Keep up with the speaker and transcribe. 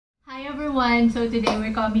everyone! So today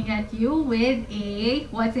we're coming at you with a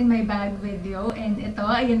what's in my bag video. And ito,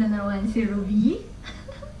 ayan na naman si Rubie.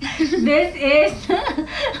 This is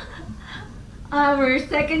our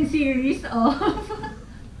second series of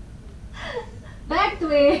bag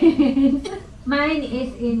twins. Mine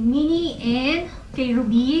is in mini and kay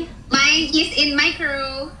Rubie. Mine is in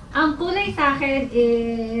micro. Ang kulay sa akin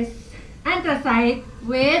is anthracite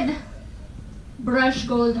with brush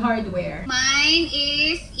gold hardware. Mine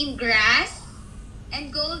is in grass and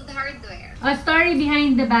gold hardware. A story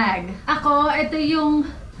behind the bag. Ako, ito yung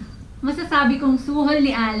masasabi kong suhol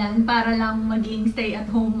ni Alan para lang maging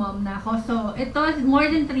stay-at-home mom na ako. So, ito, more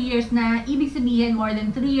than 3 years na. Ibig sabihin, more than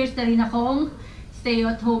 3 years na rin akong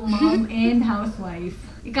stay-at-home mom and housewife.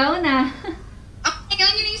 Ikaw na. Okay,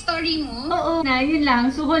 yun yung story mo? Oo na, yun lang.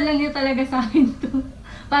 Suhol lang yun talaga sa akin to.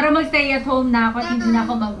 Para mag-stay at home na ako at hindi na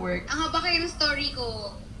ako mag-work. Ang haba kayo ng story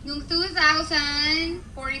ko. Nung 2014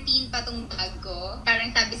 pa tong bag ko,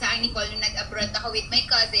 parang sabi sa akin ni Paul, nung nag-abroad ako with my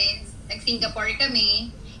cousins, nag-Singapore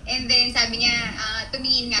kami, and then sabi niya,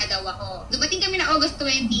 tumingin nga daw ako. Dumating kami na August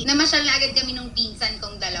 20, namasyal na agad kami nung pinsan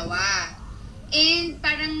kong dalawa. And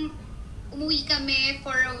parang umuwi kami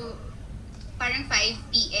for parang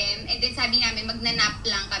 5 p.m. And then sabi namin, magnanap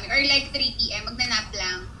lang kami. Or like 3 p.m., magnanap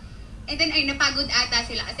lang. And then ay napagod ata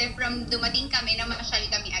sila kasi from dumating kami na masyal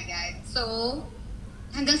kami agad. So,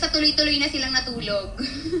 hanggang sa tuloy-tuloy na silang natulog.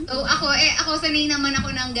 So ako sanay naman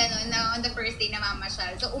ako ng gano'n na on the first day na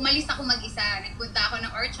mamasyal. So umalis ako mag-isa. Nagpunta ako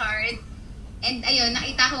ng Orchard. And ayun,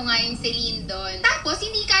 nakita ko nga yung Céline doon. Tapos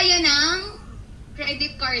hindi kaya ng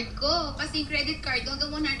credit card ko. Kasi yung credit card ko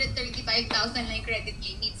hanggang 135,000 lang yung credit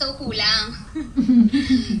limit. So kulang.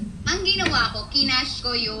 Ang ginawa ko, kinash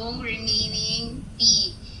ko yung remaining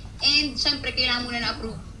fee. And syempre, kailangan muna na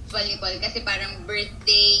approval ni Paul kasi parang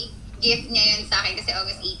birthday gift niya yun sa akin kasi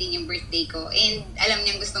August 18 yung birthday ko. And alam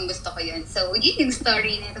niyang gustong-gusto ko yun. So, yun yung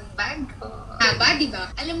story na itong bag ko. Haba, di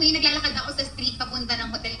ba? Alam mo yun, naglalakad ako sa street papunta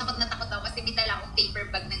ng hotel. Takot na takot ako kasi may dala akong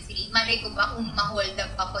paper bag ng Céline. Malay ko ba kung ma-hold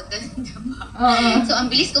up ako doon, di ba? So,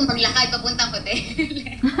 ang bilis kong maglakad papuntang hotel.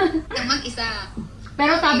 So, mag-isa.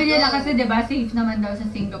 Pero sabi nila kasi, di ba, safe naman daw sa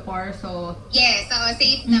Singapore. So, yes, so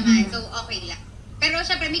safe naman. So, okay lang. Pero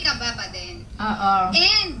syempre may kaba pa din. Oo.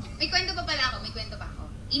 And may kwento pa pala ako,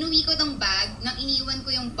 Inuwi ko tong bag nang iniwan ko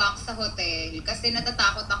yung box sa hotel kasi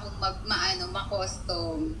natatakot akong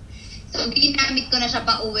ma-custom. So ginamit ko na siya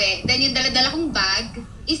pa uwi. Then yung dala-dala kong bag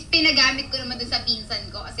is pinagamit ko naman dun sa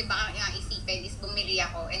pinsan ko kasi baka nga isipin is bumili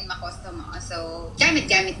ako and ma-custom ako. So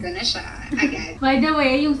gamit-gamit ko na siya agad. By the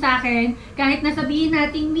way, yung sa akin, kahit nasabihin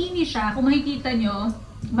nating mini siya, kung makikita nyo,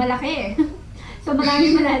 malaki. So,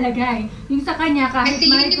 maraming malalagay. Yung sa kanya, kahit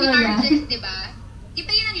micro lang. Kasi yun yung largest, diba? Di ba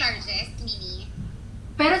yun ang largest, mini?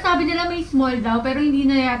 Pero sabi nila may small daw, pero hindi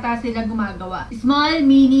na yata sila gumagawa. Small,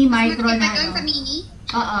 mini, micro na. Mas malaki sa mini?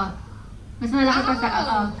 Oo. Mas malaki pa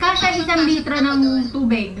sa, Kasha 1 litro ng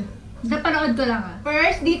tubig. Napanood ko lang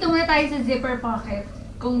First, dito muna tayo sa zipper pocket.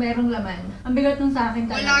 Kung merong laman. Ang bigat nung sa akin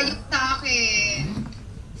talaga. Wala yung sa akin.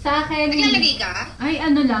 Sa akin. Naglalagay ka? Ay,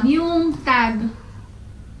 ano lang. Yung tag.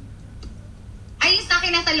 Ay, sa akin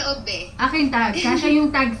nasa loob eh. Akin tag. Kasha yung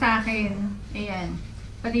tag sa akin. Ayan.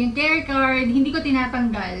 Pati yung care card, hindi ko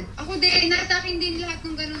tinatanggal. Ako din, nasa akin din lahat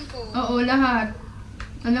ng ganun ko. Oo, lahat.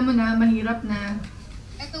 Alam mo na, mahirap na.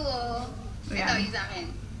 Ito Ito yung sa akin.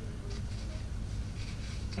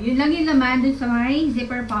 Yun lang yung laman dun sa may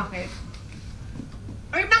zipper pocket.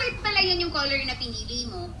 Or bakit pala yun yung color na pinili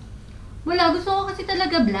mo? Wala, gusto ko kasi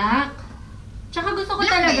talaga black. Tsaka gusto ko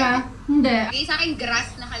Black talaga, hindi. Okay, sa akin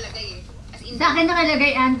grass nakalagay eh. Sa akin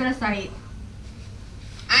nakalagay anthracite.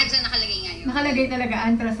 Dyan nakalagay nga yun. Nakalagay talaga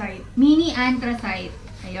anthracite. Mini anthracite.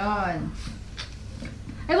 Ayun.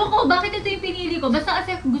 Ewan ko, bakit ito yung pinili ko? Basta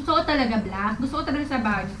kasi gusto ko talaga black. Gusto ko talaga sa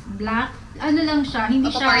bags. Black. Ano lang siya,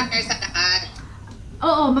 hindi siya... Mapapartner sa lahat.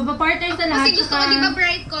 Oo, mapapartner sa lahat. Kasi gusto ko, di ba,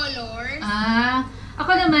 bright colors?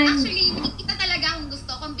 Ako naman... Actually, kita talaga akong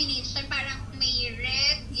gusto. Combination, parang may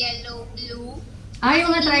red, yellow, blue.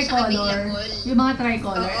 Yung mga tricolor. Yung mga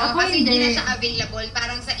tricolor. Oo, kasi hindi na siya available.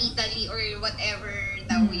 Parang sa Italy or whatever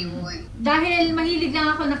daw yun. Dahil mahilig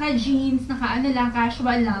lang ako naka-jeans, naka-ano lang,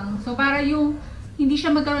 casual lang. So, para yung hindi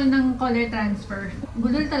siya magkaroon ng color transfer.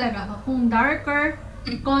 Gudol talaga ako. Kung darker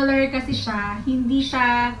color kasi siya, hindi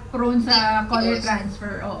siya prone sa color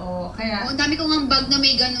transfer. Oo, kaya... Ang dami ko ng bag na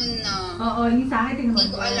may ganun na. Oo, yung sa akin, tingnan mo.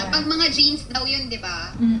 Hindi ko alam. Pag mga jeans daw yun, di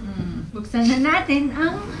ba? Buksan na natin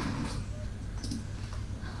ang...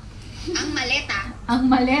 Ang maleta. Ang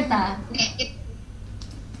maleta.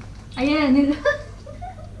 Ayan.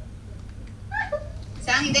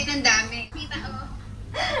 Sa hindi ng dami. Kita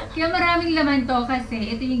Kaya maraming laman to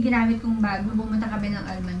kasi ito yung ginamit kong bag nung pumunta kami ng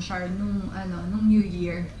Almanshar nung New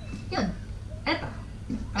Year. Yun. Eto.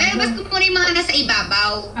 Pero basta ko muna yung mga nasa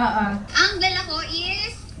ibabaw. Oo. Ang dala ko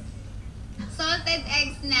is salted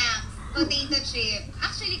egg snacks, potato chip.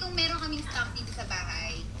 Actually, kung meron kaming stock dito sa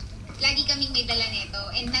bahay, lagi kaming may dala nito.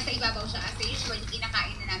 And nasa ibabaw siya kasi usually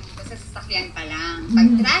kinakain na namin ito sa sasakyan pa lang. Pag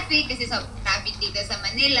traffic, kasi sa traffic dito sa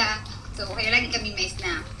Manila, so kaya lagi kami may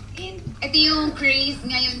snack. And ito yung craze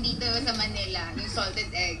ngayon dito sa Manila, yung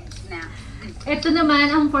salted egg snacks. Ito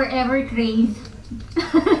naman ang forever craze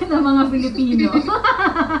ng mga Pilipino.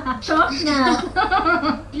 Shock na!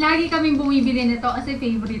 Lagi kaming bumibili nito kasi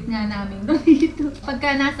favorite nga namin dito.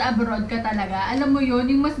 Pagka nasa abroad ka talaga, alam mo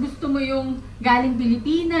yun, yung mas gusto mo yung galing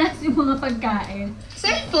Pilipinas, yung mga pagkain.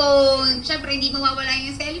 Cellphone! Siyempre, hindi mawawala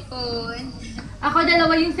yung cellphone. Ako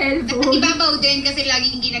dalawa yung cellphone. Ibabaw din kasi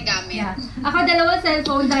laging ginagamit. Yeah. Ako dalawa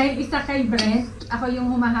cellphone dahil isa kay Brent. Ako yung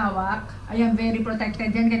humahawak. I am very protected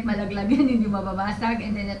yan kahit malaglag yan, hindi mababasag.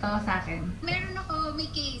 And then ito sa akin. Meron ako, may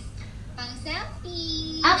case. Pang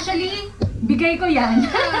selfie. Actually, bigay ko yan.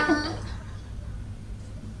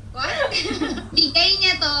 What? Bigay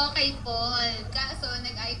niya to kay Paul. Kaso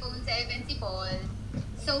nag-iPhone 7 si Paul.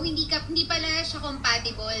 So hindi pala siya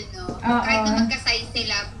compatible, no? Kahit na magka-size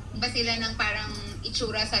sila, ba sila ng parang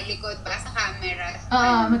itsura sa likod pa sa camera.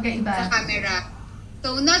 Oo, magkaiba. Sa camera.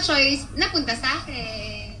 So no choice, napunta sa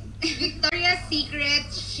akin. Victoria's Secret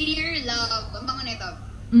Sheer Love. Ang bango nito.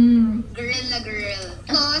 Girl na girl.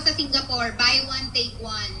 So sa Singapore, buy one, take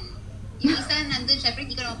one. Yung isa nandun, syempre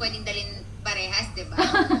hindi ko naman pwedeng dalhin parehas, diba?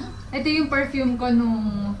 Ito yung perfume ko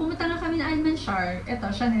nung pumunta nga kami na Almanshar. Ito,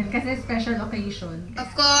 Chanel, kasi special occasion. Of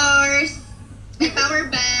course, may power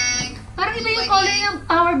bank. Parang iba yung color ng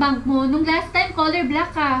power bank mo. Nung last time, color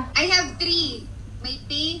black ka. I have 3. May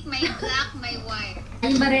pink, may black, may white.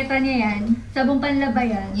 Yung bareta niya yan. Sabong panlaba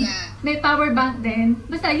yan. Yeah. May power bank din.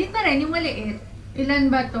 Basta yun pa rin, yung maliit. Ilan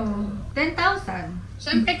ba to? 10,000.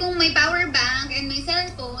 Siyempre kung may power bank and may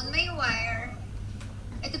cellphone, may wire.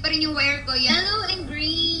 Ito pa rin yung wire ko. Yellow and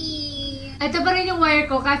green. Ito pa rin yung wire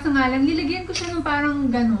ko. Kaso nga lang, nilagyan ko siya ng parang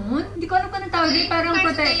ganun. Hindi ko alam kung anong tawag. Parang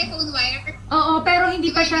telephone wire. Oo, pero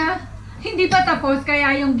hindi pa siya. Hindi pa tapos,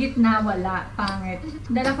 kaya yung gitna wala. Pangit.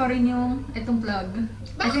 Dala ko rin yung itong plug.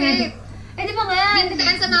 Bakit? Di ba nga?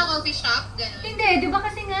 Minsan sa mga coffee shop, gano'n. Hindi, di ba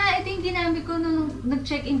kasi nga, ito yung ginamit ko nung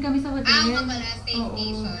nag-check-in kami sa hotel. Nga pala,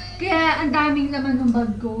 staycation. Kaya ang daming laman ng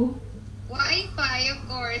bag ko. Wi-Fi, of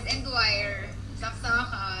course, and wire.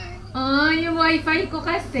 Saksakan. Yung wifi ko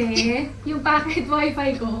kasi, yung packet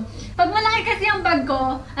wifi ko. Pag malaki kasi ang bag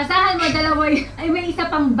ko, asahan mo dalawa ay may isa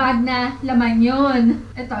pang bag na laman yon.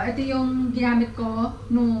 Ito yung ginamit ko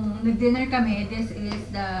nung nag-dinner kami. This is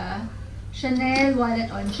the Chanel wallet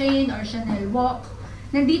on chain or Chanel walk.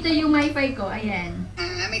 Nandito yung wifi ko, ayan.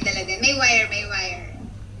 May dala din. May wire, may wire.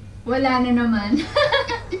 Wala na naman.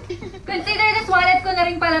 Consider this wallet ko na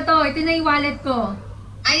rin pala to. Ito na yung wallet ko.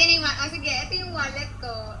 Ayan yung sige, ito yung wallet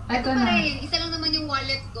ko. Ito na. pa rin, isa lang naman yung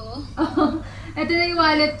wallet ko. Ito na yung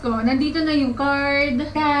wallet ko. Nandito na yung card,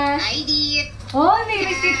 cash. ID. May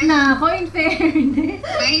receipt na ako, in fairness.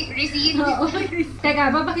 May receipt.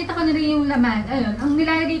 Teka, papakita ko na rin yung laman. Ayun, ang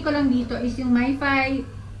nilalagay ko lang dito is yung MiFi,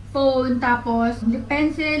 phone, tapos lip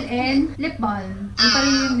pencil, and lip balm. Yung pa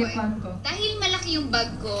rin yung lip balm ko. Dahil malaki yung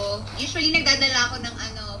bag ko, usually nagdadala ako ng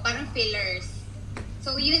parang fillers.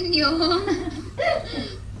 So, yun yung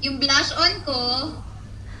yung blush on ko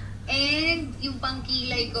and yung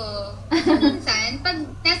pangkilay ko. So, minsan, pag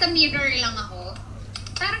nasa mirror lang ako,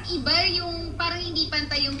 parang iba yung, parang hindi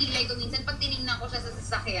pantay yung kilay ko minsan pag tinignan ko siya sa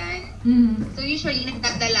sasakyan. So, usually,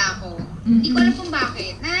 nagdadala ako. Hindi ko alam kung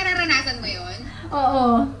bakit. Nararanasan mo yun? Oo.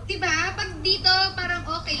 Diba? Pag dito, parang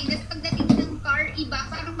okay. Tapos pagdating ng car, iba.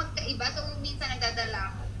 Parang magkaiba. So, minsan nagdadala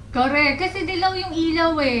ako. Correct. Kasi dilaw yung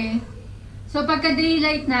ilaw eh. So, pagka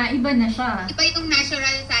daylight na, iba na siya. Iba yung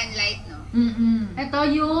natural sunlight, no? Ito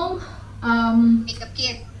yung, makeup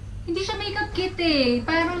kit. hindi siya makeup kit eh.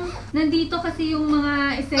 Parang, nandito kasi yung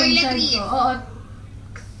mga essentials ko. Oo.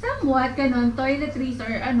 Somewhat, ganun. Toiletries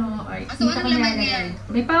or ano. Or, so, anong laman yan?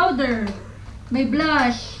 May powder. May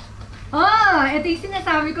blush. Ito yung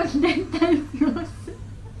sinasabi ko, dental floss.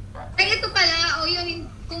 Ay, ito pala.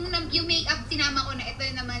 Kung yung makeup, sinama ko na ito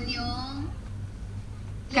naman yung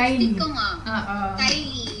Kylie. lipstick ko nga. Oo.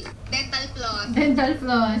 Kylie. Dental floss. Dental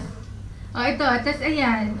floss. Ito. Tapos,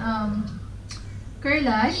 ayan.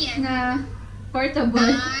 Curlash na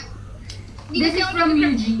portable. This is from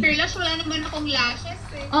UG. Curlash, wala naman akong lashes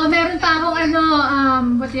eh. Meron pa akong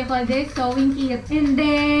what do you call this? Sewing kit. And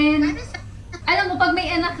then, Alam mo, pag may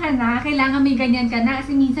anak ka na, kailangan may ganyan ka na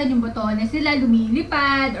kasi minsan yung botones sila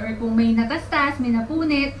lumilipad or kung may natastas, may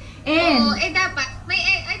napunit. And, Oo, dapat may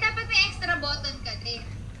extra button ka din.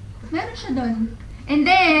 meron siya doon. And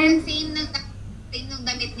then, Same ng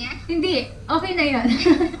damit niya? hindi, okay na yun.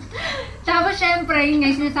 Tapos syempre, yun nga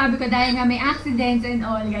yung sinasabi ko dahil nga may accidents and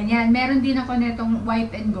all, ganyan. Meron din ako netong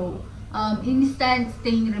wipe and go. Instant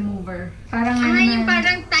stain remover. Parang yung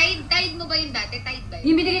parang Tide mo ba yung dati? Tide ba yun?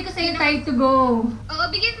 Yung binigay ko sa'yo, Tide to go. Oo,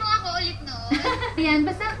 bigyan mo ako ulit, no? Ayan,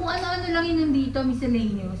 basta kung ano-ano lang yun nandito,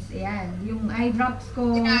 miscellaneous. Ayan, yung eye drops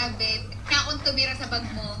ko. Grabe. Akong tumira sa bag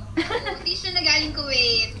mo. Tissue na galing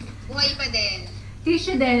Kuwait. Buhay pa din.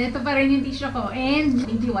 Tissue din. Ito pa rin yung tissue ko. And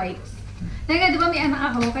baby wipes. Teka, di ba may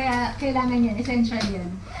anak ako, kaya kailangan yan. Essential yan.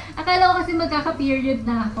 Akala ko kasi magkaka-period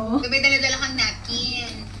na ako. May dala-dala kang napkin.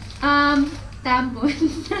 Tampon.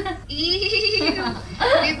 Ew!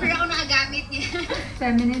 Never ako nakagamit niya.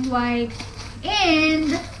 Feminine wipes.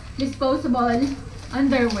 And disposable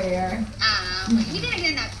underwear. Hindi ka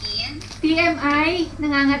nagna-napkin? TMI,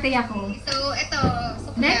 nangangatay ako. So, ito.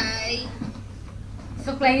 Suklay.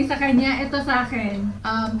 Suklay sa kanya, ito sa akin.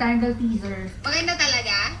 Tangle teaser. Maganda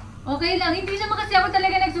talaga? Okay lang, hindi naman kasi ako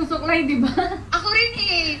talaga nagsusuklay, di ba? Ako rin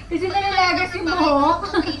eh. Kasi nalalagas yung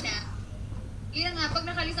buhok. Okay na. Yun nga, pag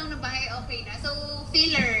nakalis ako ng bahay, okay na. So,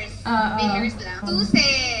 fillers. Oo. Fillers lang.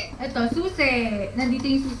 Susi. Ito, susi. Nandito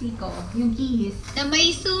yung susi ko. Yung keys. Na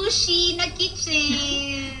may sushi na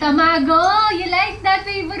kitchen. Tamago! You like that?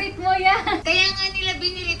 Favorite mo yan? Kaya nga nila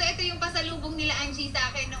binili ito. Ito yung pasalubong nila Angie sa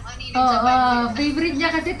akin nung ano yung Oo, Japan. favorite niya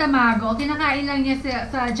kasi tamago. Kinakain lang niya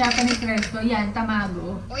sa Japanese resto. Yan,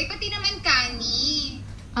 tamago. Oy, pati naman kani.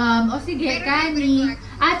 O sige, kani.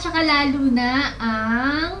 At saka lalo na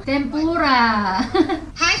ang tempura.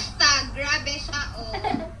 Hashtag, grabe siya, oh.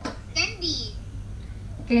 Candy.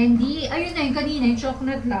 Candy. Ayun na yung kanina, yung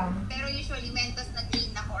chocolate lang. Pero usually, Mentos na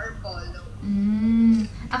green ako or polo.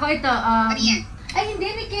 Ako ito, Ano yan? ay hindi,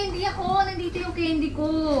 may candy ako. Nandito yung candy ko.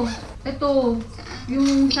 Ito,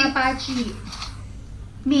 yung sa Pachi.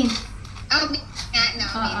 Mint. Oh, nga, no.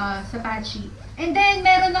 Sa Pachi. And then,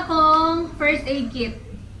 meron akong first aid kit.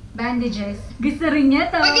 Bandages. Gusto rin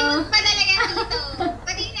niya to. Pwede mo padala yan dito.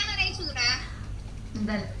 Pwede na ako na itsura.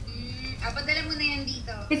 Sandali. Padala mo na yan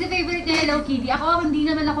dito. Kasi favorite niya Hello Kitty. Ako, hindi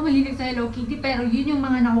naman ako mahilig sa Hello Kitty, pero yun yung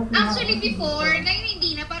mga nakukuha. Actually, ko before, dito. ngayon hindi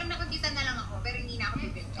na. Parang nakakita na lang ako, pero hindi na ako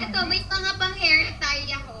bibili. Ito, may mga pang hair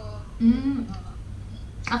tie ako.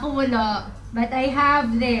 Ako wala. But I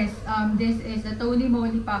have this. This is a Tony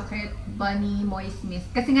Moly Pocket Bunny Moist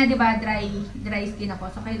Mist. Kasi nga, di ba, dry skin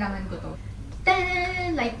ako. So, kailangan ko to.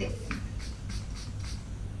 Tan! Like this.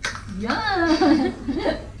 Yan!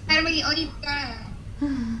 Para maging olive ka.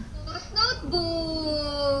 Tapos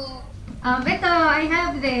notebook. Ito, I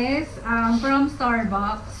have this from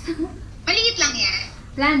Starbucks. Maliit lang yan.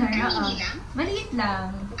 Planner, Mini lang? Maliit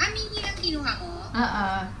lang. Mini lang kinuha mo?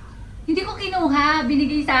 Hindi ko kinuha.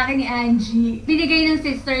 Binigay sa akin ni Angie. Binigay ng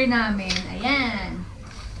sister namin. Ayan.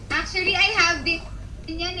 Actually, I have this.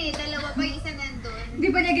 Yan eh, dalawa pa, isa nandun.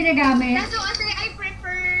 Hindi pa niya ginagamit? Kaso kasi I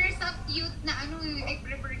prefer sa cute na I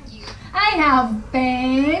prefer cute. I have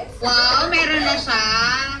pens. Wow, meron na siya.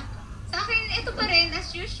 Sa akin, ito pa rin,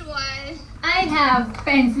 as usual. I have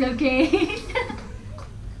pencil case.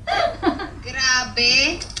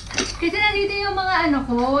 Grabe. Kasi nandito yung mga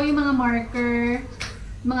yung mga marker,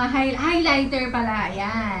 mga highlighter pala.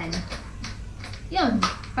 Ayan. Yun.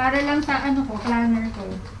 Para lang sa planner ko.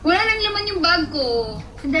 Wala nang laman yung bag ko.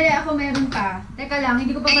 Sandali ako meron pa. Teka lang,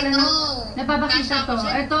 hindi ko pa pala napapakita to.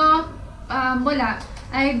 Ito, wala.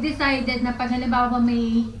 I've decided na pag halimbawa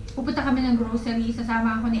may pupunta kami ng grocery,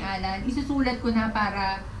 sasama ako ni Alan, isusulat ko na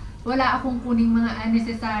para wala akong kuning mga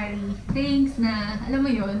unnecessary things na, alam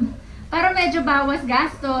mo yun, para medyo bawas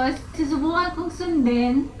gastos. Susubukan kong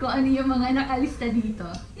sundin kung ano yung mga nakalista dito.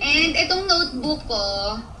 And itong notebook ko,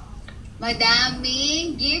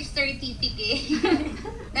 madaming gift certificate.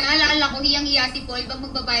 Naalala ko, hiyang-hiya si Paul pag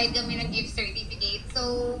magbabayad kami ng gift certificate.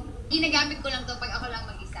 So, ginagamit ko lang to pag ako lang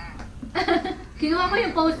mag-isa. Kinuha ko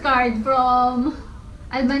yung postcard from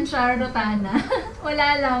Albanchar Rotana.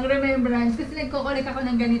 Wala lang, remembrance. Kasi nagko-collect ako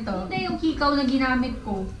ng ganito. Hindi yung hikaw na ginamit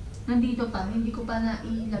ko. Nandito pa, hindi ko pa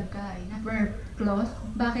nailagay. Burp cloth.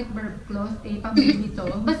 Bakit burp cloth? Pang-baby to.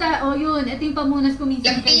 Basta, yun. Ito yung pamunas ko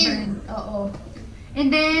minsan kay Brent. Oo. And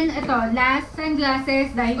then, ito, last,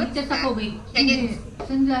 sunglasses, dahil dito sa Kuwait. Hindi,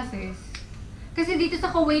 sunglasses. Kasi dito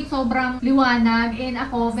sa Kuwait, sobrang liwanag, and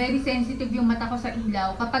ako, very sensitive yung mata ko sa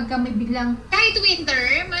ilaw. Kapag kami biglang... Kahit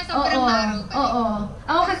winter, sobrang araw pa. Oo.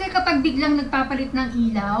 Ako kasi kapag biglang nagpapalit ng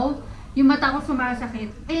ilaw, yung mata ko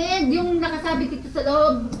sumasakit. And yung nakasabit dito sa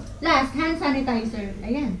loob, last, hand sanitizer.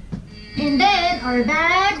 Ayan. And then, our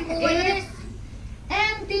bag is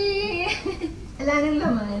empty. Wala nang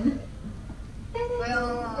laman.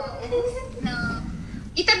 No.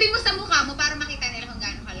 Itabi mo sa mukha mo para makita nila kung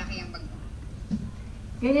gaano kalaki ang bag mo.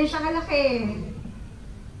 Ganyan siya kalaki.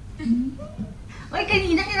 Oy,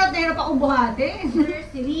 kanina hirap na hirap akong buhati.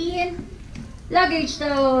 Céline, luggage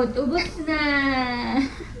tote, ubos na.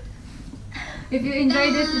 If you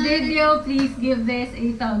enjoyed this video, please give this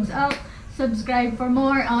a thumbs up. Subscribe for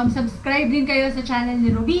more. Subscribe din kayo sa channel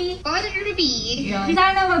ni Rubie. Rubie. Yun.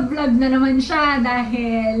 Sana mag-vlog na naman siya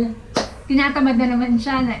dahil tinatamad na naman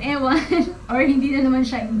siya na ewan or hindi na naman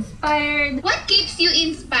siya inspired. What keeps you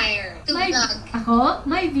inspired to vlog? Ako,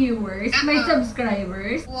 my viewers, my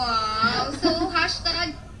subscribers. Wow! So,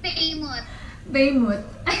 hashtag Paymut. Baymut.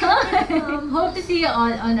 Hope to see you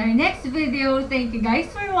all on our next video. Thank you guys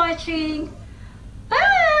for watching. Bye!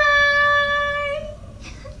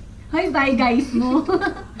 Hoy, bye guys mo.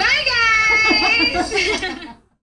 Bye guys!